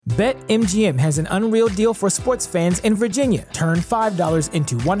BetMGM has an unreal deal for sports fans in Virginia. Turn $5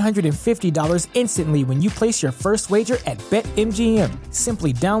 into $150 instantly when you place your first wager at BetMGM.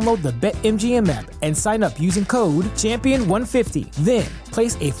 Simply download the BetMGM app and sign up using code Champion150. Then,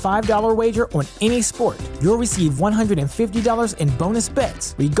 place a $5 wager on any sport. You'll receive $150 in bonus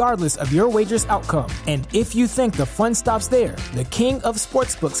bets, regardless of your wager's outcome. And if you think the fun stops there, the King of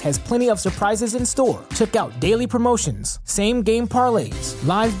Sportsbooks has plenty of surprises in store. Check out daily promotions, same-game parlays,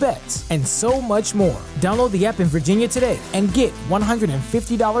 live bets, and so much more. Download the app in Virginia today and get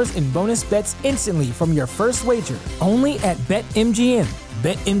 $150 in bonus bets instantly from your first wager. Only at BetMGM.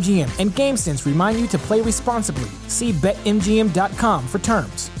 BetMGM and GameSense remind you to play responsibly. See BetMGM.com for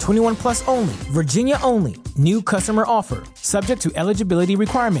terms. 21 plus only. Virginia only. New customer offer. Subject to eligibility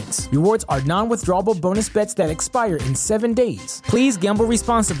requirements. Rewards are non-withdrawable bonus bets that expire in 7 days. Please gamble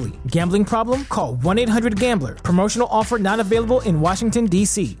responsibly. Gambling problem? Call 1-800-GAMBLER. Promotional offer not available in Washington,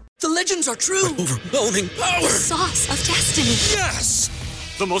 D.C. The legends are true. Overwhelming power! The sauce of destiny. Yes!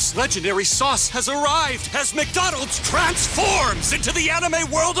 The most legendary sauce has arrived as McDonald's transforms into the anime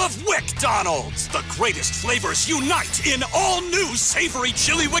world of WickDonald's. The greatest flavors unite in all new savory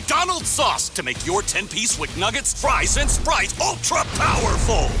chili McDonald's sauce to make your 10-piece Wick Nuggets, fries, and Sprite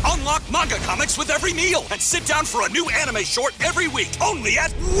ultra-powerful. Unlock manga comics with every meal and sit down for a new anime short every week only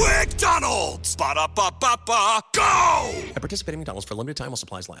at WickDonald's. Ba-da-ba-ba-ba, go! At participating McDonald's for a limited time while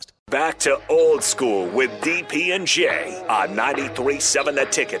supplies last. Back to old school with DP and J on 93.7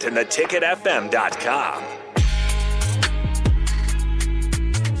 The Ticket and theticketfm.com.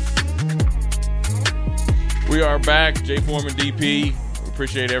 We are back. Jay Foreman, DP. We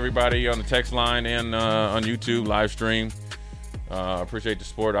appreciate everybody on the text line and on YouTube live stream. Appreciate the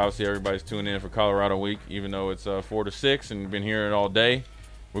support. Obviously, everybody's tuning in for Colorado Week, even though it's 4 to 6 and been hearing it all day.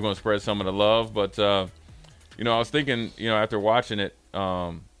 We're going to spread some of the love. But, I was thinking, after watching it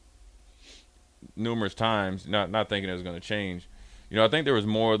numerous times, not thinking it was going to change. I think there was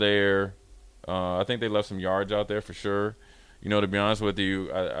more there. I think they left some yards out there for sure. To be honest with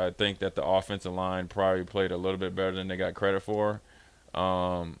you, I think that the offensive line probably played a little bit better than they got credit for.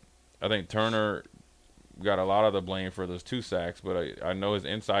 I think Turner got a lot of the blame for those 2 sacks, but I know his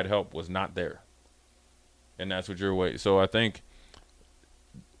inside help was not there. And that's what you're waiting. So I think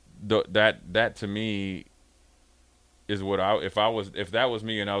that to me is what if that was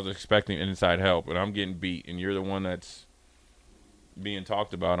me and I was expecting inside help and I'm getting beat and you're the one that's being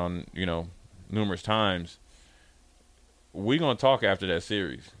talked about on, numerous times, we're going to talk after that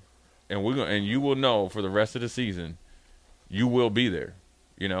series. And you will know for the rest of the season, you will be there.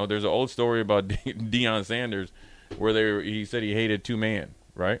 There's an old story about Deion Sanders where he said he hated 2-man,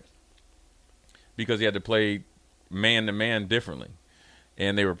 right? Because he had to play man-to-man differently.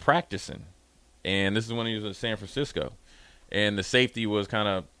 And they were practicing. And this is when he was in San Francisco. And the safety was kind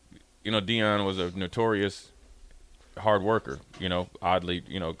of, Deion was a notorious hard worker, oddly,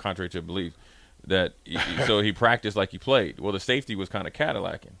 contrary to belief, that so he practiced like he played. Well, the safety was kind of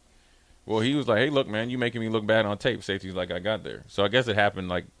Cadillacing. Well, he was like, hey, look, man, you making me look bad on tape. Safety's like, I got there. So I guess it happened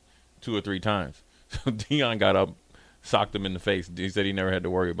like 2 or 3 times. So Deion got up, socked him in the face. He said he never had to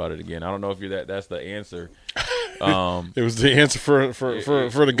worry about it again. I don't know if that's the answer. It was the answer for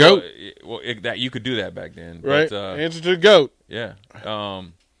the GOAT. That you could do that back then. Right, But, answer to the GOAT. Yeah. I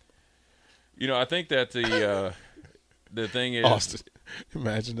think that the thing is, Austin,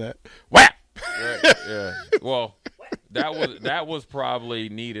 imagine that. Whap! Right, yeah. Well, that was probably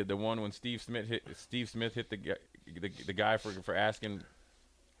needed. The one when Steve Smith hit the guy for asking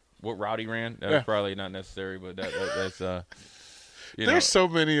what route he ran. That was probably not necessary, but that's There's so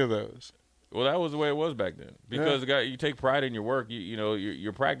many of those. Well, that was the way it was back then. Because the guy, you take pride in your work.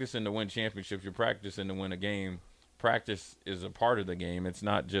 You're practicing to win championships. You're practicing to win a game. Practice is a part of the game. It's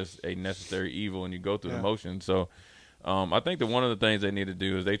not just a necessary evil, and you go through the motions. So. I think that one of the things they need to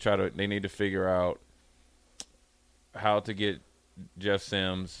do is they need to figure out how to get Jeff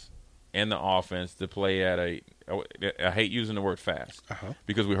Sims and the offense to play at I hate using the word fast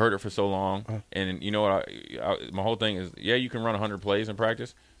because we heard it for so long. And you know what? My whole thing is, you can run 100 plays in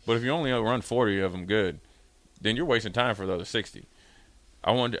practice, but if you only run 40 of them good, then you're wasting time for the other 60. I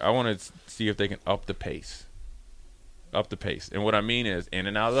want to see if they can up the pace. And what I mean is in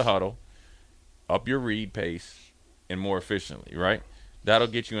and out of the huddle, up your read pace, and more efficiently, right? That'll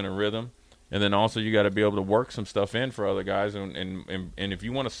get you in a rhythm. And then also you got to be able to work some stuff in for other guys. And if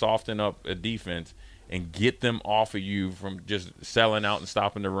you want to soften up a defense and get them off of you from just selling out and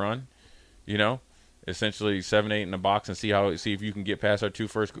stopping the run, essentially 7-8 in the box and see if you can get past our 2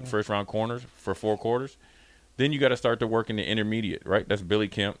 first round corners for 4 quarters, then you got to start to work in the intermediate, right? That's Billy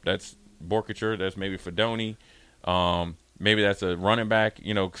Kemp. That's Borkature. That's maybe Fedoni. Maybe that's a running back,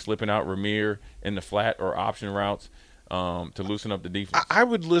 slipping out Ramir in the flat or option routes to loosen up the defense. I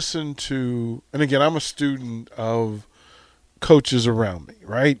would listen to, and again, I'm a student of coaches around me,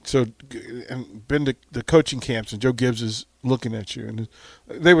 right? So, and been to the coaching camps, and Joe Gibbs is looking at you, and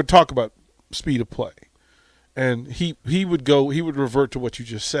they would talk about speed of play. And he would revert to what you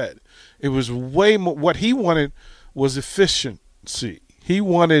just said. It was way more, what he wanted was efficiency. He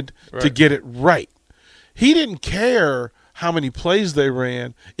wanted to get it right. He didn't care how many plays they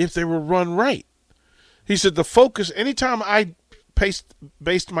ran if they were run right. He said the focus, anytime I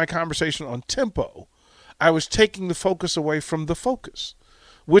based my conversation on tempo, I was taking the focus away from the focus,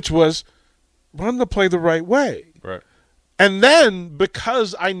 which was run the play the right way. Right. And then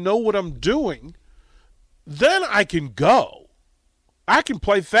because I know what I'm doing, then I can go. I can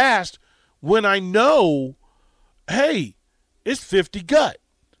play fast when I know, hey, it's 50 gut.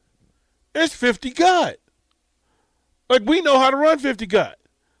 It's 50 gut. Like, we know how to run 50 gut.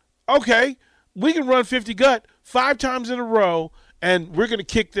 Okay, we can run 50 gut 5 times in a row, and we're going to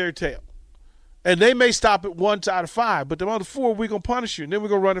kick their tail. And they may stop it 1 out of 5, but the other 4, we're going to punish you, and then we're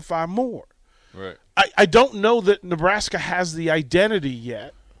going to run it 5 more. Right. I don't know that Nebraska has the identity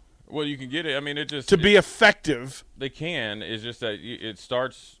yet. Well, you can get it. I mean, to be effective. They can. It's just that it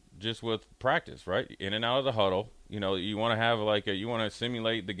starts just with practice, right? In and out of the huddle. You want to have you want to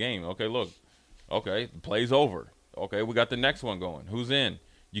simulate the game. Okay, look. Okay, the play's over. Okay, we got the next one going. Who's in?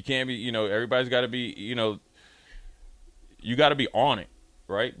 You can't be, everybody's got to be, you got to be on it,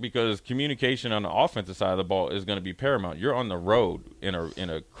 right? Because communication on the offensive side of the ball is going to be paramount. You're on the road in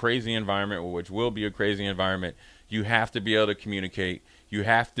a crazy environment, which will be a crazy environment. You have to be able to communicate. You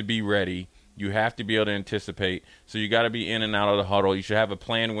have to be ready. You have to be able to anticipate. So you got to be in and out of the huddle. You should have a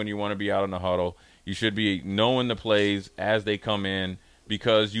plan when you want to be out in the huddle. You should be knowing the plays as they come in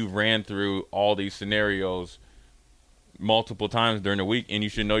because you've ran through all these scenarios multiple times during the week, and you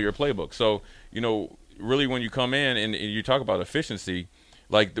should know your playbook. So, really when you come in and you talk about efficiency,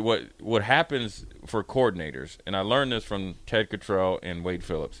 like what happens for coordinators, and I learned this from Ted Cottrell and Wade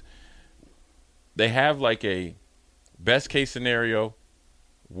Phillips, they have like a best case scenario,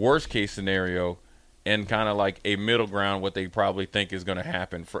 worst case scenario, and kind of like a middle ground, what they probably think is going to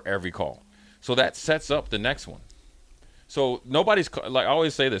happen for every call. So that sets up the next one. So nobody's, like I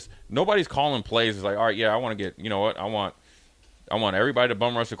always say this, nobody's calling plays. It's like, all right, yeah, I want to get, you know what, I want everybody to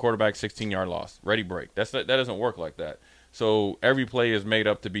bum rush the quarterback, 16-yard loss, ready break. That doesn't work like that. So every play is made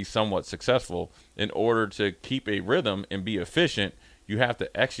up to be somewhat successful. In order to keep a rhythm and be efficient, you have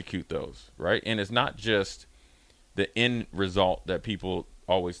to execute those, right? And it's not just the end result that people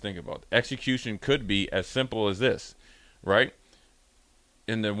always think about. Execution could be as simple as this, right?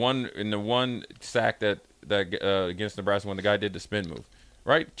 In the one sack that against Nebraska when the guy did the spin move,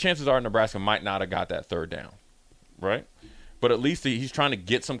 right? Chances are Nebraska might not have got that third down, right? But at least he's trying to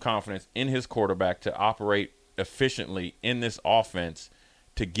get some confidence in his quarterback to operate efficiently in this offense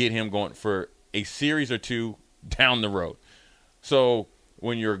to get him going for a series or two down the road. So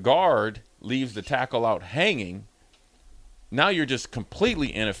when your guard leaves the tackle out hanging, now you're just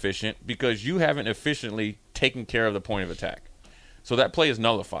completely inefficient because you haven't efficiently taken care of the point of attack. So that play is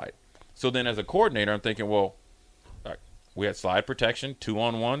nullified. So then as a coordinator, I'm thinking, well, we had slide protection,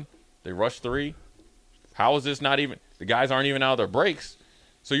 2-on-1. They rushed 3. How is this not even – the guys aren't even out of their breaks.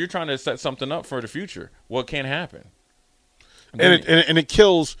 So you're trying to set something up for the future. Well, it can't happen. And it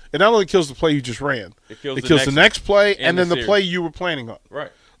kills – it not only kills the play you just ran. It kills the next play and then the play you were planning on.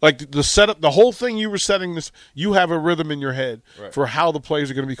 Right. Like the setup, the whole thing you were setting this, you have a rhythm in your head for how the plays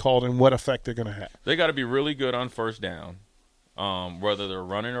are going to be called and what effect they're going to have. They got to be really good on first down. Whether they're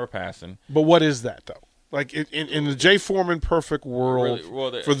running or passing. But what is that, though? Like, in the Jay Foreman perfect world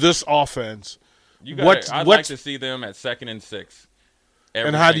for this offense, I'd like to see them at 2nd and 6.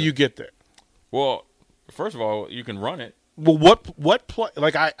 And how do you get there? Well, first of all, you can run it. Well, what play?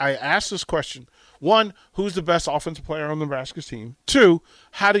 Like, I asked this question. 1, who's the best offensive player on Nebraska's team? 2,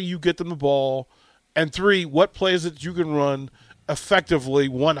 how do you get them the ball? And 3, what plays that you can run effectively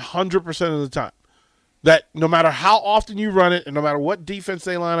 100% of the time? That no matter how often you run it and no matter what defense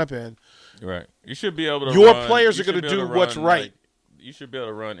they line up in, right, you should be able to. Your players are going to do what's right. Like, you should be able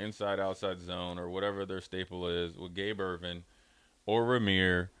to run inside, outside zone or whatever their staple is with Gabe Irvin or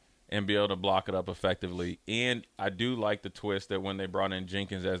Ramir and be able to block it up effectively. And I do like the twist that when they brought in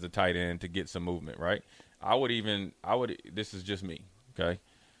Jenkins as the tight end to get some movement, right? This is just me, okay?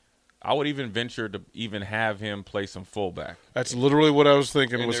 I would even venture to even have him play some fullback. That's literally what I was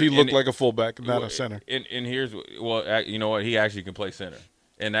thinking. Was he looked like a fullback, not a center? And here's you know what? He actually can play center.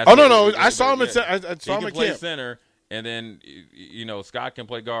 And that's no! I saw him at camp. He can play center, And then, Scott can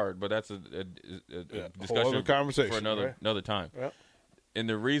play guard, but that's a discussion conversation for another time. Yep. And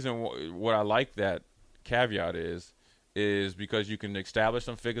the reason what I like that caveat is because you can establish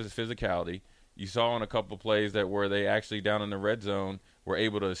some physicality. You saw in a couple of plays where they actually down in the red zone were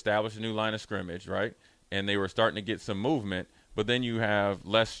able to establish a new line of scrimmage, right? And they were starting to get some movement. But then you have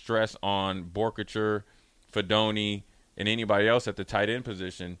less stress on Borkature, Fedoni, and anybody else at the tight end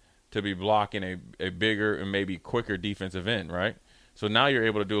position to be blocking a bigger and maybe quicker defensive end, right? So now you're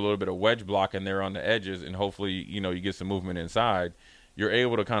able to do a little bit of wedge blocking there on the edges, and hopefully, you get some movement inside. You're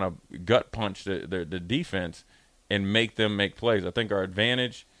able to kind of gut punch the defense and make them make plays. I think our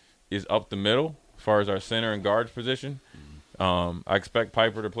advantage is up the middle as far as our center and guards position. I expect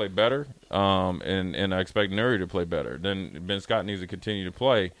Piper to play better, and I expect Nuri to play better. Then Ben Scott needs to continue to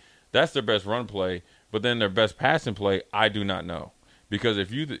play. That's their best run play, but then their best passing play, I do not know. Because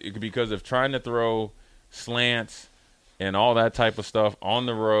if trying to throw slants and all that type of stuff on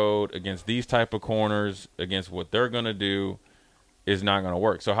the road against these type of corners, against what they're going to do, is not going to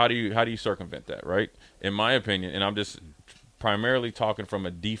work. So how do you circumvent that, right? In my opinion, and I'm just primarily talking from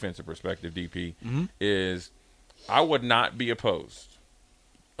a defensive perspective, DP, is I would not be opposed,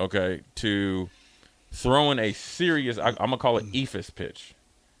 okay, to throwing a serious, I'm going to call it EFIS pitch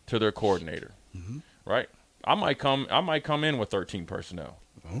to their coordinator, right? I might come in with 13 personnel,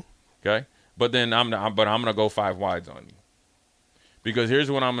 okay? But then I'm going to go 5 wides on you. Because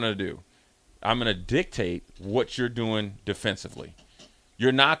here's what I'm going to do. I'm going to dictate what you're doing defensively.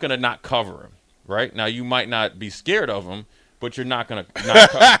 You're not going to not cover him, right? Now, you might not be scared of him, but you're not going to not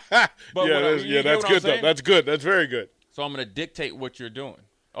cover. But that's good, though. That's good. That's very good. So I'm going to dictate what you're doing.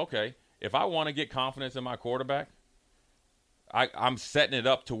 Okay, if I want to get confidence in my quarterback, I'm setting it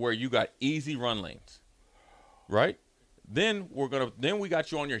up to where you got easy run lanes, right? Then we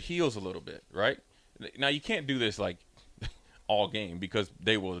got you on your heels a little bit, right? Now, you can't do this like all game because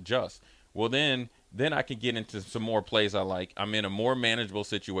they will adjust. Well, then I can get into some more plays I like. I'm in a more manageable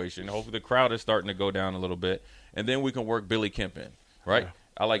situation. Hopefully the crowd is starting to go down a little bit. And then we can work Billy Kemp in, right?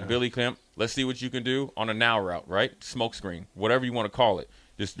 I like Billy Kemp. Let's see what you can do on a now route, right? Smoke screen, whatever you want to call it.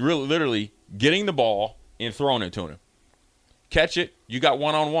 Just really, literally getting the ball and throwing it to him. Catch it. You got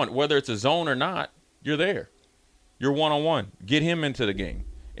one-on-one. Whether it's a zone or not, you're there. You're one-on-one. Get him into the game.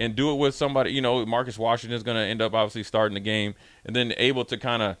 And do it with somebody. Marcus Washington is going to end up obviously starting the game. And then able to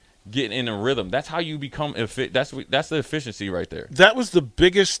kind of get in a rhythm. That's how you become that's the efficiency right there. That was the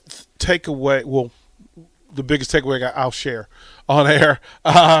biggest takeaway. Well, the biggest takeaway I'll share on air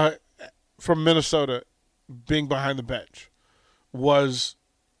from Minnesota being behind the bench was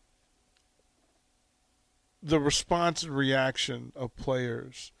the response and reaction of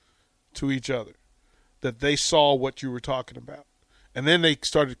players to each other, that they saw what you were talking about. And then they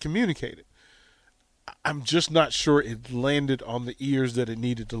started communicating. I'm just not sure it landed on the ears that it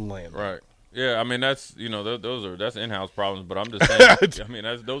needed to land. Right. Yeah, I mean, that's, that's in-house problems, but I'm just saying, I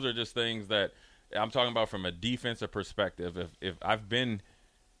mean, those are just things that I'm talking about from a defensive perspective. If I've been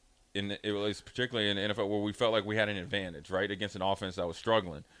particularly in the NFL where we felt like we had an advantage, right, against an offense that was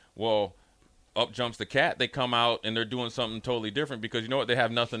struggling. Well, up jumps the cat. They come out and they're doing something totally different because you know what? They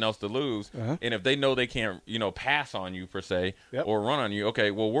have nothing else to lose. And if they know they can't, pass on you per se or run on you,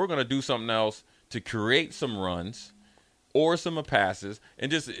 okay, well, we're going to do something else to create some runs or some passes.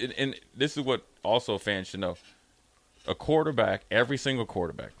 And this is what also fans should know. A quarterback, every single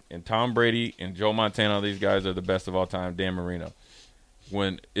quarterback, and Tom Brady and Joe Montana, these guys are the best of all time, Dan Marino.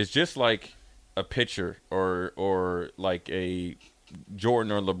 When it's just like a pitcher or like a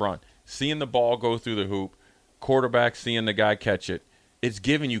Jordan or LeBron, seeing the ball go through the hoop, quarterback seeing the guy catch it, it's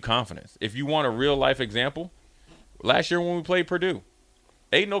giving you confidence. If you want a real-life example, last year when we played Purdue,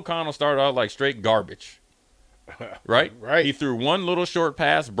 Aiden O'Connell started out like straight garbage, right? Right. He threw one little short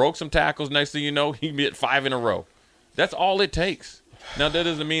pass, broke some tackles. Next thing you know, he hit 5 in a row. That's all it takes. Now, that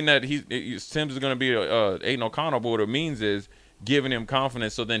doesn't mean that Sims is going to be Aiden O'Connell, but what it means is giving him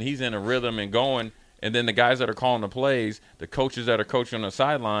confidence so then he's in a rhythm and going, and then the guys that are calling the plays, the coaches that are coaching on the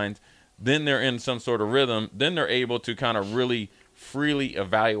sidelines, then they're in some sort of rhythm. Then they're able to kind of really freely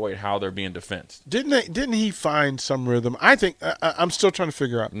evaluate how they're being defensed. Didn't he find some rhythm? I think I'm still trying to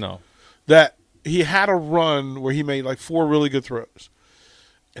figure out. No. That he had a run where he made like 4 really good throws.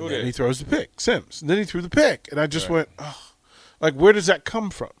 And then he throws the pick, Sims. And then he threw the pick. And I just went, oh, like, where does that come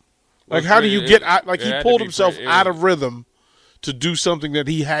from? Like, how do you get out? Like, he pulled himself out of rhythm to do something that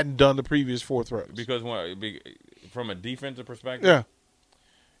he hadn't done the previous 4 throws. Because from a defensive perspective,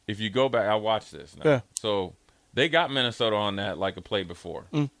 if you go back, I watched this now. Yeah. So they got Minnesota on that like a play before.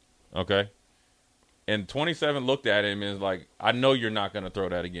 Okay? And 27 looked at him and was like, I know you're not going to throw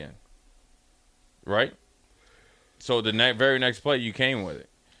that again. Right? So the very next play you came with it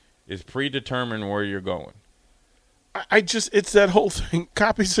is predetermined where you're going. It's that whole thing.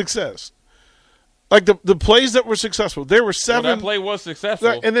 Copy success. Like the plays that were successful, there were 7. Well, that play was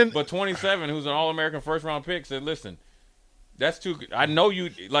successful, and then, but 27, who's an All-American first-round pick, said, listen, that's too – I know you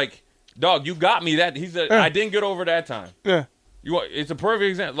 – like, dog, you got me that – he said, I didn't get over that time. Yeah. It's a perfect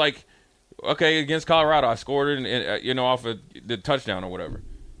example. Like, okay, against Colorado, I scored it, off of the touchdown or whatever.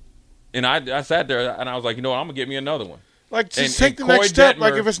 And I sat there, and I was like, I'm going to get me another one. Like, just take the next step.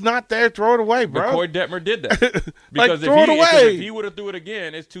 Like, if it's not there, throw it away, bro. But Coy Detmer did that. Because throw it away. If he would have threw it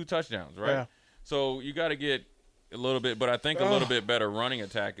again, it's 2 touchdowns, right? Yeah. So you got to get a little bit, but I think a little bit better running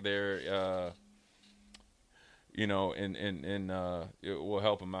attack there, and it will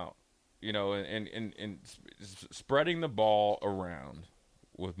help him out. And spreading the ball around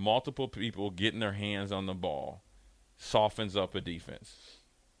with multiple people getting their hands on the ball softens up a defense.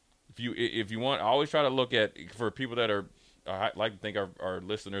 If you want, I always try to look at, for people that are, I like to think our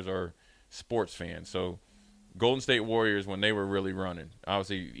listeners are sports fans. So Golden State Warriors, when they were really running,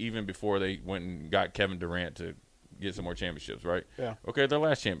 obviously even before they went and got Kevin Durant to get some more championships, right? Yeah. Okay, their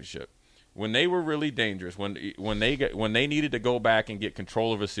last championship, when they were really dangerous, when they needed to go back and get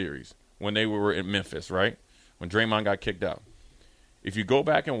control of a series, when they were in Memphis, right? When Draymond got kicked out. If you go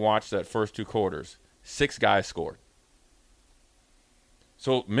back and watch that first 2 quarters, 6 guys scored.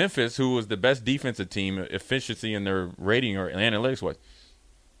 So Memphis, who was the best defensive team, efficiency in their rating or analytics was,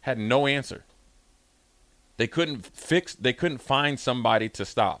 had no answer. They couldn't find somebody to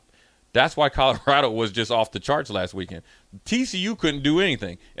stop. That's why Colorado was just off the charts last weekend. TCU couldn't do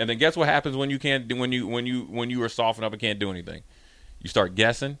anything. And then guess what happens when you are softened up and can't do anything? You start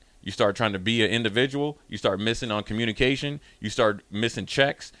guessing. You start trying to be an individual. You start missing on communication. You start missing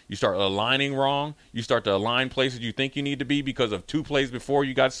checks. You start aligning wrong. You start to align places you think you need to be because of 2 plays before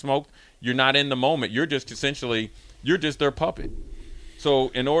you got smoked. You're not in the moment. You're just their puppet. So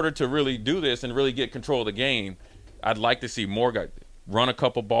in order to really do this and really get control of the game, I'd like to see more guys run a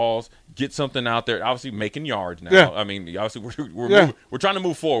couple balls, get something out there. Obviously making yards now. Yeah. I mean, obviously we're trying to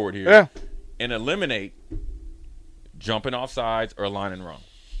move forward here. Yeah. And eliminate jumping off sides or lining wrong.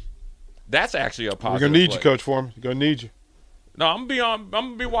 That's actually a positive. We're gonna need play. you, Coach Foreman. We're gonna need you. No, I'm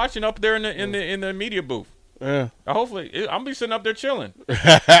gonna be watching up there in the media booth. Yeah. Hopefully, I'm gonna be sitting up there chilling.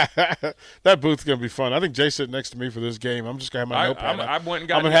 That booth's gonna be fun. I think Jay's sitting next to me for this game. I'm just gonna have my notepad. I'm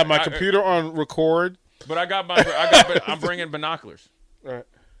gonna have my computer on record. But I'm bringing binoculars. Right.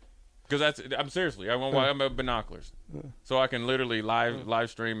 Because I'm seriously. I have binoculars, so I can literally live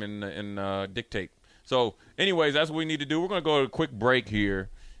stream and dictate. So, anyways, that's what we need to do. We're gonna go to a quick break here.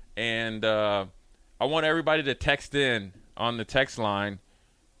 And I want everybody to text in on the text line,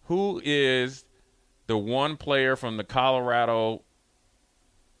 who is the one player from the Colorado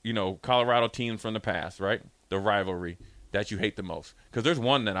team from the past, right? The rivalry that you hate the most. Because there's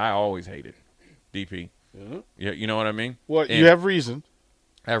one that I always hated, DP. Mm-hmm. Yeah, you know what I mean? Well, you have reason.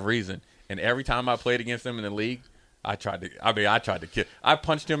 I have reason. And every time I played against them in the league, I tried to kill. I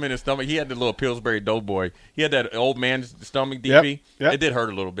punched him in his stomach. He had the little Pillsbury Doughboy. He had that old man's stomach, DP. Yep. It did hurt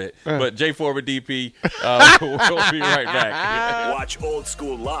a little bit. But Jay Foreman, DP, we'll be right back. Watch Old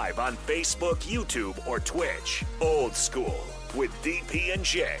School live on Facebook, YouTube, or Twitch. Old School with DP and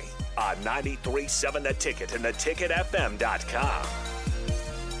J on 93.7 The Ticket and theticketfm.com.